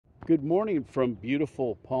Good morning from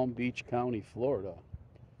beautiful Palm Beach County, Florida.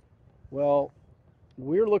 Well,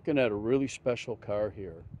 we're looking at a really special car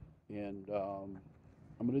here, and I'm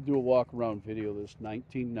going to do a walk around video of this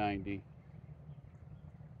 1990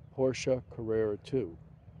 Porsche Carrera 2,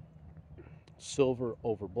 silver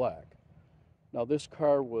over black. Now, this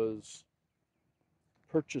car was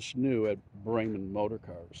purchased new at Bremen Motor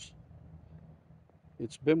Cars.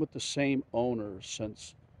 It's been with the same owner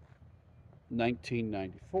since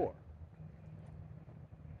 1994.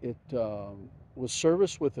 It was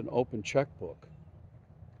serviced with an open checkbook.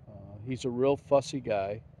 He's a real fussy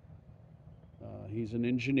guy. He's an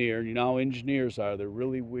engineer. You know how engineers are. They're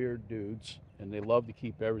really weird dudes, and they love to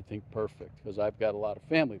keep everything perfect because I've got a lot of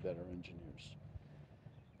family that are engineers.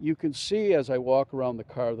 You can see as I walk around the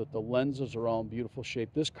car that the lenses are all in beautiful shape.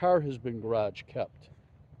 This car has been garage kept.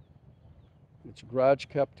 It's a garage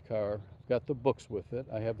kept car. I've got the books with it.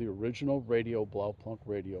 I have the original radio, Blaupunkt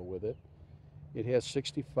radio with it. It has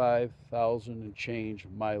 65,000 and change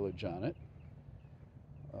mileage on it.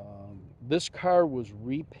 This car was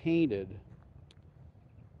repainted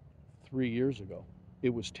 3 years ago.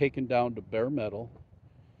 It was taken down to bare metal.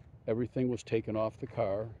 Everything was taken off the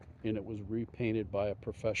car, and it was repainted by a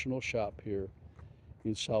professional shop here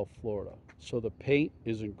in South Florida. So the paint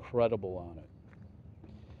is incredible on it.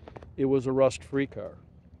 It was a rust-free car.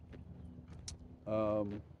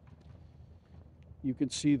 You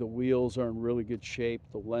can see the wheels are in really good shape.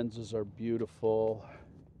 The lenses are beautiful.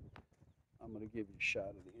 I'm going to give you a shot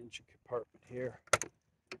of the engine compartment here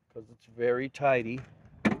because it's very tidy.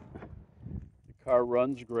 The car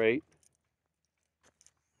runs great.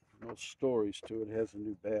 No stories to it. It has a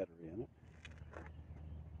new battery in it.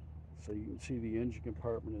 So you can see the engine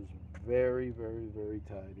compartment is very, very, very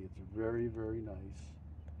tidy. It's very, very nice.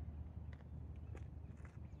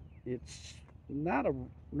 It's not a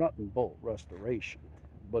nut and bolt restoration,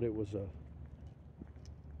 but it was a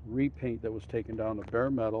repaint that was taken down to bare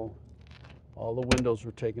metal. All the windows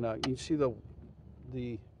were taken out. You see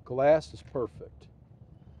the glass is perfect.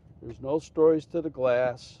 There's no stories to the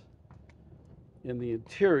glass, and the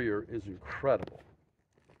interior is incredible.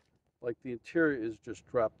 Like, the interior is just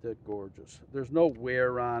drop dead gorgeous. There's no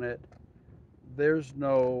wear on it. There's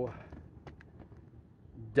no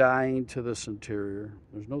dyeing to this interior.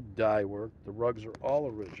 There's no dye work. The rugs are all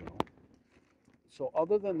original. So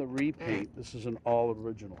other than the repaint, this is an all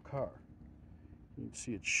original car. You can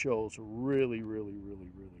see it shows really, really, really,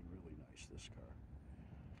 really, really nice, this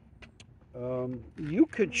car. You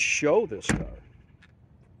could show this car.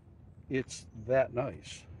 It's that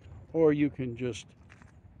nice. Or you can just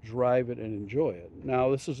drive it and enjoy it.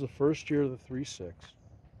 Now, this is the first year of the 3.6.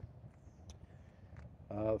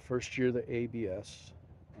 First year of the ABS.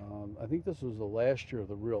 I think this was the last year of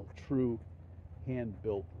the real, true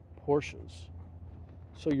hand-built Porsches.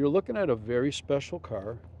 So you're looking at a very special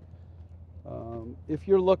car. If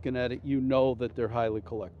you're looking at it, you know that they're highly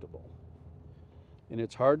collectible. And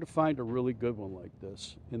it's hard to find a really good one like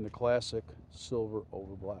this in the classic silver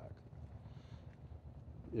over black.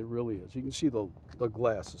 It really is. You can see the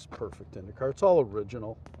glass is perfect in the car. It's all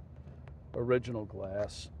original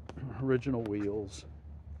glass, original wheels.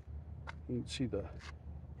 You can see the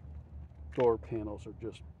door panels are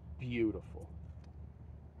just beautiful.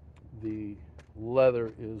 The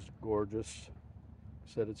leather is gorgeous.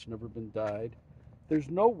 Said it's never been dyed. There's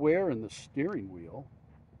no wear in the steering wheel.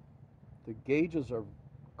 The gauges are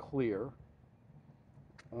clear.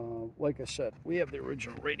 Like I said, we have the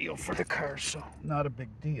original radio for the car, so not a big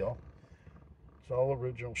deal. It's all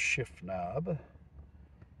original shift knob.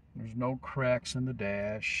 There's no cracks in the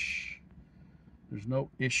dash. There's no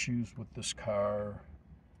issues with this car.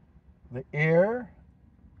 The air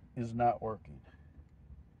is not working.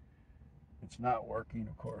 It's not working,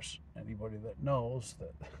 of course. Anybody that knows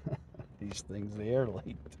that these things, the air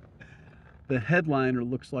leaked. The headliner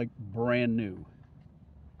looks like brand new.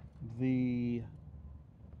 The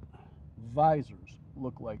visors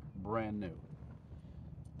look like brand new.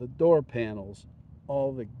 The door panels,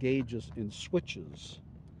 all the gauges and switches,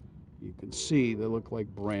 you can see they look like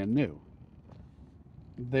brand new.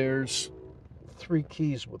 There's 3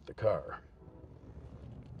 keys with the car.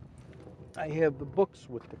 I have the books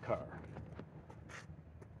with the car.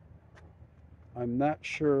 I'm not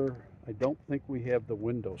sure, I don't think we have the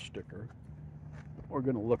window sticker. We're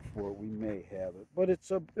going to look for it. We may have it. But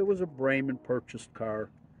it was a Bremen purchased car.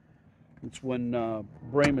 It's when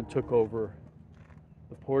Bremen took over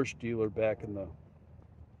the Porsche dealer back in the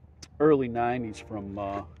early 90s from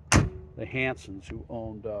the Hansons, who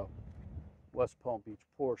owned West Palm Beach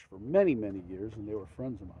Porsche for many, many years, and they were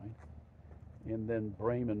friends of mine. And then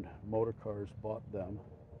Bremen Motor Cars bought them.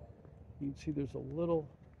 You can see there's a little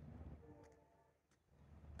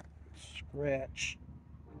scratch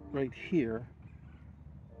right here.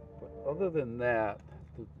 But other than that,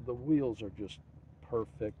 the wheels are just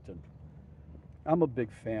perfect, and I'm a big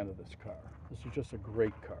fan of this car. This is just a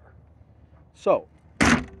great car. So,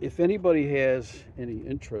 if anybody has any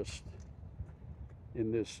interest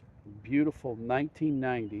in this beautiful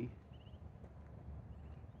 1990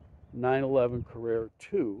 911 Carrera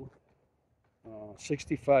 2,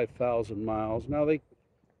 65,000 miles. Now they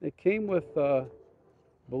came with, I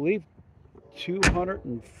believe,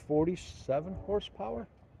 247 horsepower.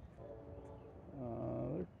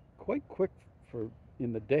 They're quite quick for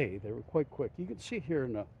in the day. They were quite quick. You can see here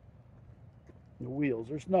in the wheels.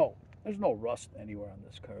 There's no rust anywhere on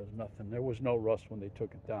this car. There's nothing. There was no rust when they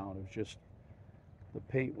took it down. It was just the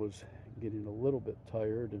paint was getting a little bit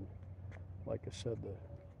tired, and like I said,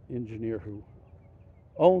 the engineer who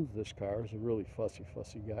owns this car is a really fussy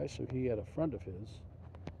guy, so he had a friend of his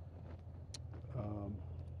um,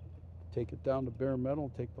 take it down to bare metal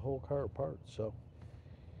and take the whole car apart. So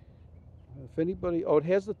if anybody, oh, it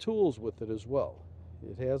has the tools with it as well.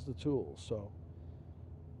 It has the tools. So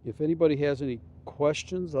if anybody has any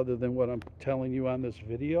questions other than what I'm telling you on this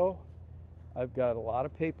video, I've got a lot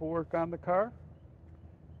of paperwork on the car.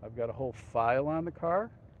 I've got a whole file on the car,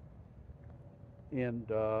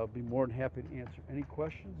 and I'll be more than happy to answer any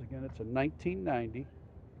questions. Again, it's a 1990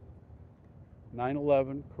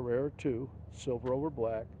 911 Carrera 2, silver over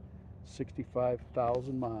black,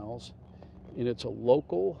 65,000 miles, and it's a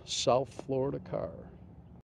local South Florida car.